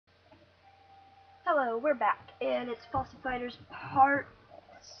Hello, we're back, and it's Fossil Fighters part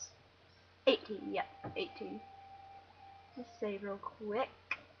 18. Yep, 18. Let's save real quick,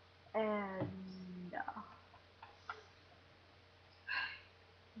 and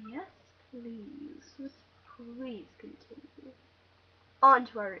yes, please. Let's please continue on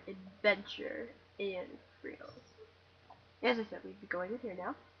to our adventure in Reels. As I said, we'd be going in here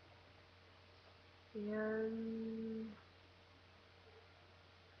now, and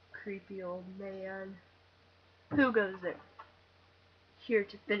creepy old man. Who goes there? Here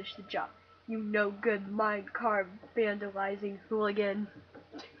to finish the job. You no good minecart vandalizing hooligan.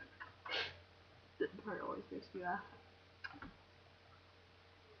 That part always makes me laugh.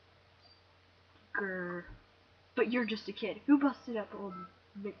 Grr. But you're just a kid. Who busted up old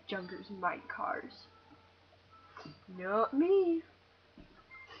Mick Junker's minecars? Not me.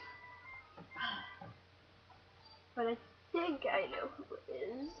 But I think I know who it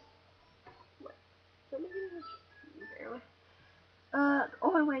is. What? Let me bear with. The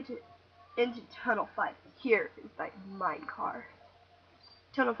only way into Tunnel 5 here is by mine car.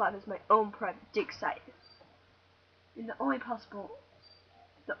 Tunnel 5 is my own private dig site. And the only,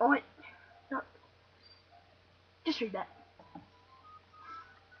 not, just read that.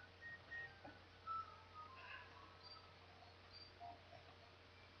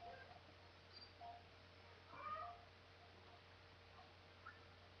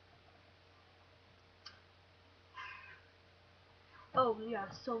 Oh yeah,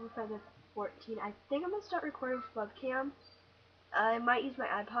 Silver Feather 14. I think I'm gonna start recording with webcam. I might use my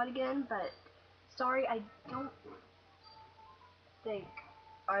iPod again, but sorry, I don't think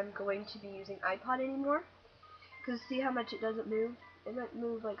I'm going to be using iPod anymore. Cause see how much it doesn't move? It might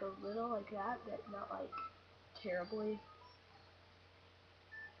move like a little like that, but not like terribly.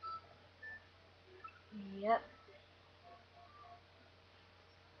 Yep.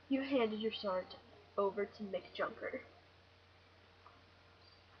 You handed your sword over to Mick Junker.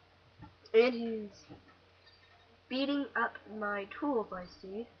 And he's beating up my tools, I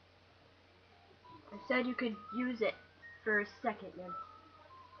see. I said you could use it for a second, man.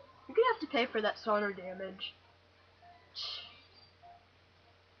 You're gonna have to pay for that solder damage.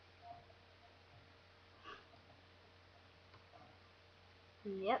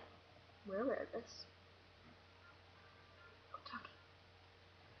 Yep, we're aware of this.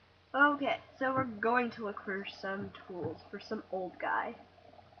 Okay, so we're going to look for some tools for some old guy.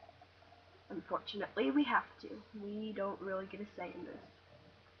 Unfortunately, we have to. We don't really get a say in this.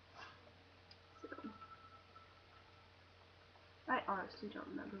 So, I honestly don't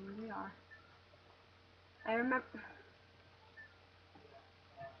remember where they are. I remember...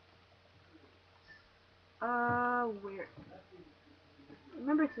 where? I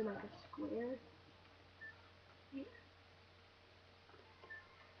remember it's in like a square.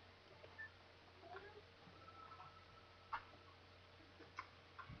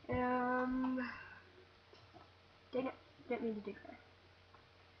 Dang it. Didn't mean to dig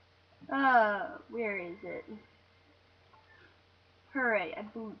there. Where is it? Hooray, I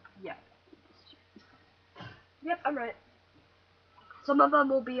believe, yeah. Yep, I'm right. Some of them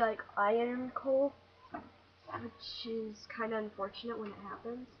will be like iron coal, which is kind of unfortunate when it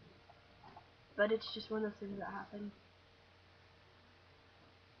happens. But it's just one of those things that happen.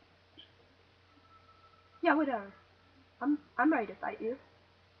 Yeah, whatever. I'm ready to fight you.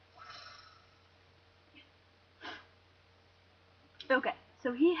 Okay,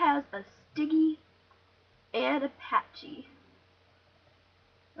 so he has a Stiggy and a Patchy.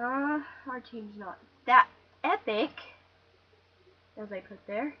 Our team's not that epic, as I put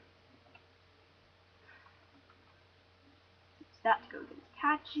there. It's that to go against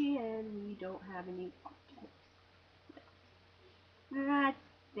Patchy, and we don't have any optics. That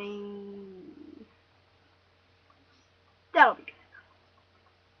thing. That'll be good.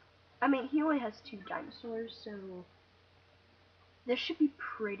 I mean, he only has 2 dinosaurs, so this should be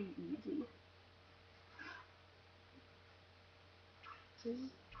pretty easy.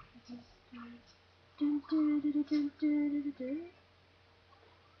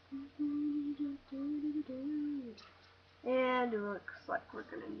 And it looks like we're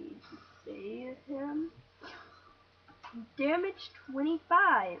gonna need to save him. Damage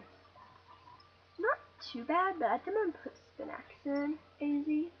 25. Not too bad, but I think I'm gonna put Spinax in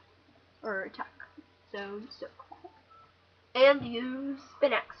AZ or attack zone, so and use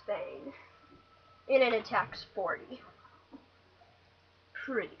Spinax Fang. And it attacks 40.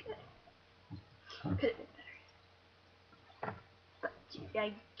 Pretty good. Could have been better. But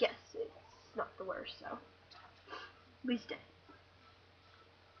I guess it's not the worst, so we stay.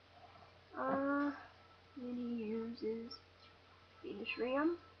 And he uses Venus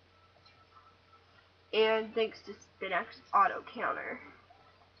Ram. And thanks to Spinax auto counter.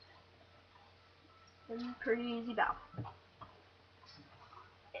 And pretty easy battle.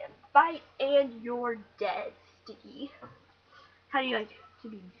 And fight and you're dead, Sticky. How do you like to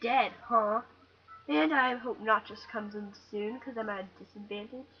be dead, huh? And I hope Notchus comes in soon because I'm at a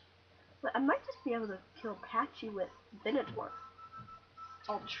disadvantage. But I might just be able to kill Patchy with Venator.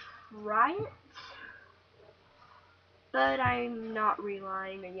 I'll try it. But I'm not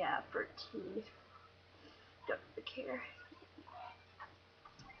relying on, yeah, 13. Don't really care.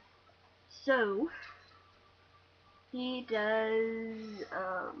 So, he does,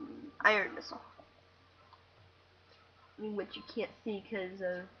 Iron Missile. Which you can't see because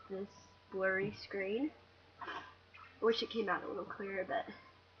of this blurry screen. I wish it came out a little clearer, but...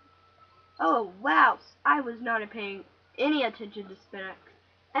 Oh, wow! I was not paying any attention to Spinax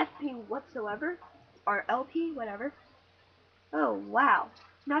FP whatsoever. Or LP, whatever. Oh, wow.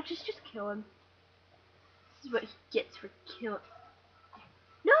 Not just kill him. This is what he gets for killing.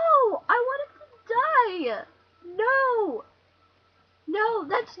 No! I wanted to die! No! No,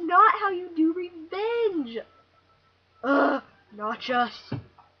 that's not how you do revenge! Ugh, not just.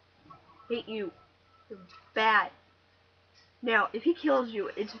 Hate you. You're bad. Now, if he kills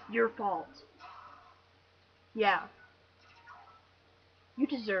you, it's your fault. Yeah. You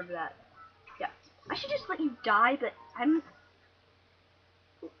deserve that. Yeah. I should just let you die, but I'm...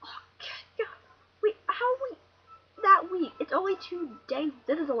 Wait, how are we that weak? It's only 2 days.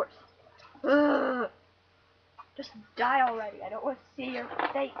 This is the worst. Ugh. Just die already. I don't want to see your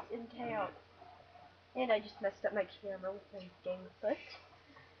face in town. And I just messed up my camera with my dang foot.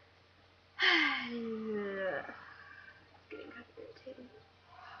 It's getting kind of irritating.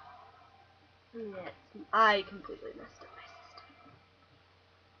 Yes, I completely messed up my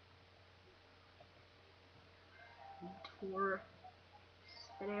system. Tour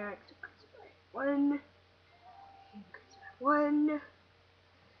Spinax increase by 1. Increase by 1.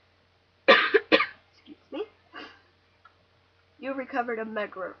 Excuse me. You recovered a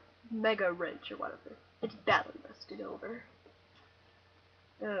mega wrench or whatever. It's badly busted over.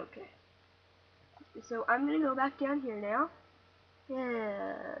 Okay. So I'm gonna go back down here now.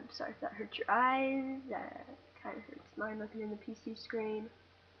 Yeah, I'm sorry if that hurt your eyes. That kind of hurts mine looking in the PC screen.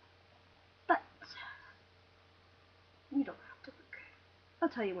 But you don't have to look. I'll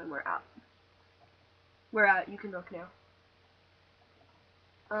tell you when we're out. We're out. You can look now.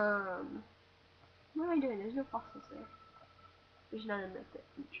 What am I doing? There's no fossils there. There's none in the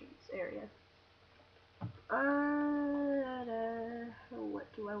entrance area. What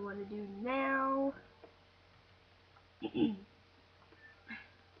do I want to do now?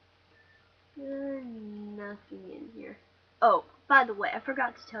 Nothing in here. Oh, by the way, I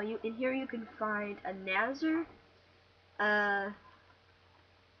forgot to tell you, in here you can find a Nazar,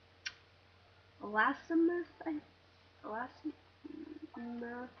 Elastomus or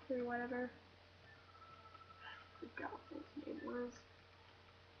whatever. I forgot what his name was.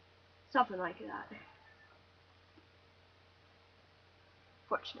 Something like that.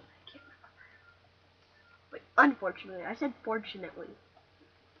 Fortunately, I can't remember. Wait, unfortunately. I said fortunately.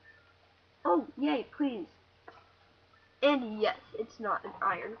 Oh, yay, please. And yes, it's not an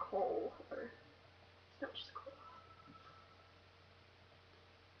iron coal, or it's not just coal.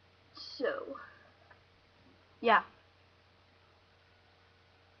 So, yeah.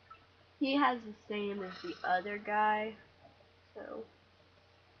 He has the same as the other guy, so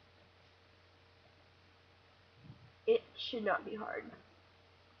it should not be hard.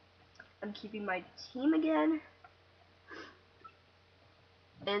 I'm keeping my team again.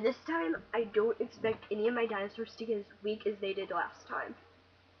 And this time, I don't expect any of my dinosaurs to get as weak as they did last time.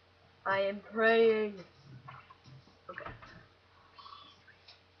 I am praying. Okay.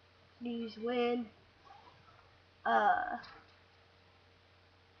 Please win.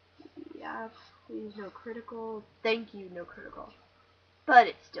 Yeah, please no critical. Thank you, no critical. But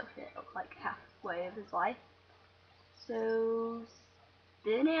it still hit like halfway of his life. So,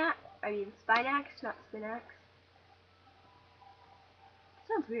 Spinax, not Spinax.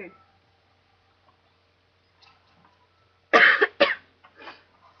 Sounds weird.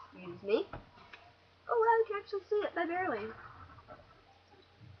 Excuse me. Oh, wow, you can actually see it, but barely.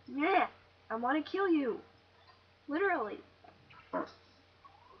 Yeah, I want to kill you. Literally.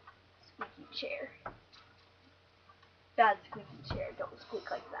 Squeaky chair. Bad squeaky chair. Don't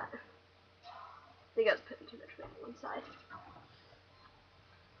squeak like that. I think I was putting too much weight on one side.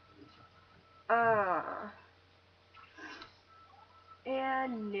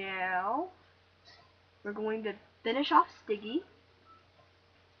 And now we're going to finish off Stiggy.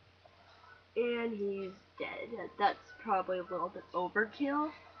 And he's dead. That's probably a little bit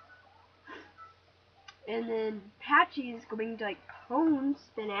overkill. And then Patchy is going to like pwn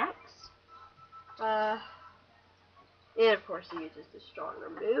Spinax. And of course he uses the stronger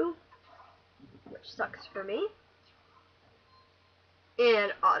move, which sucks for me.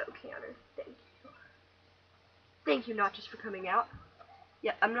 And auto counter. Thank you. Thank you, not just for coming out.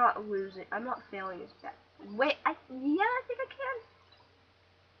 Yeah, I'm not losing. I'm not failing as bad. Wait, I think I can.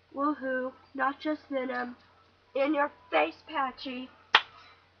 Woohoo! Not just Venom. In your face, Patchy.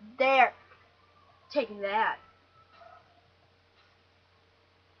 There. Take that.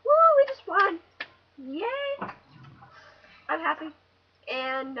 Woo! We just won. Yay! I'm happy.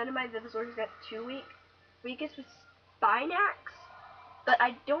 And none of my Venusaurs got too weak. Weakest was Spinax, but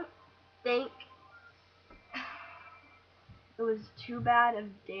I don't think it was too bad of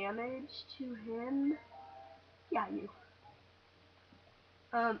damage to him. Yeah, you.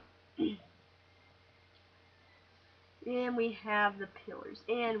 And we have the pillars,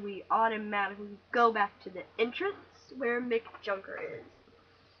 and we automatically go back to the entrance where Mick Junker is.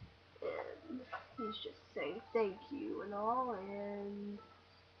 And he's just saying thank you and all, and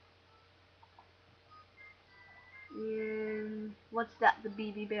what's that, the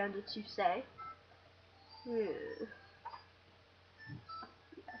BB bandits you say?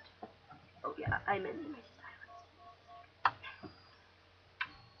 Oh yeah, I'm in my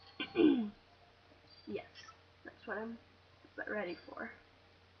silence. Yes, that's what I'm ready for.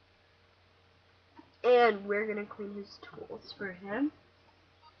 And we're gonna clean his tools for him,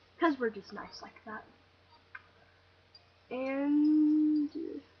 because we're just nice like that. And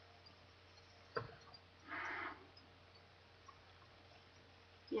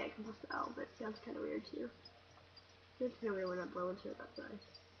yeah, because it's the owl, but it sounds kind of weird too. It's kind of weird when I blow into it, that's nice.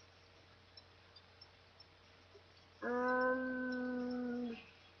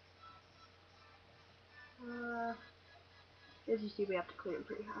 As you see, we have to clean it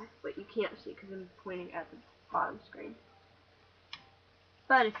pretty high, but you can't see because I'm pointing at the bottom screen.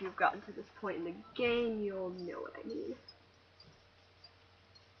 But if you've gotten to this point in the game, you'll know what I mean.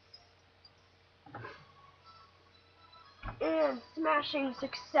 And smashing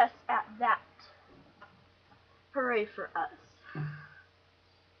success at that. Hooray for us.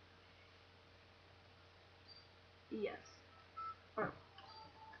 Yes.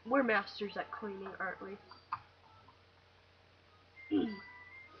 We're masters at cleaning, aren't we?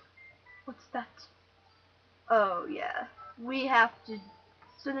 What's that? Oh, yeah. We have to...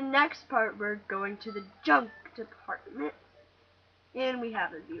 So the next part, we're going to the junk department. And we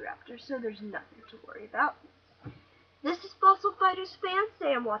have a V-Raptor, so there's nothing to worry about. This is Fossil Fighters Fan.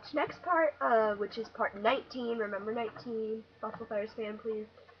 Sam, watch next part, which is part 19. Remember 19. Fossil Fighters Fan, please.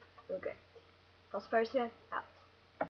 Okay. Fossil Fighters Fan, out.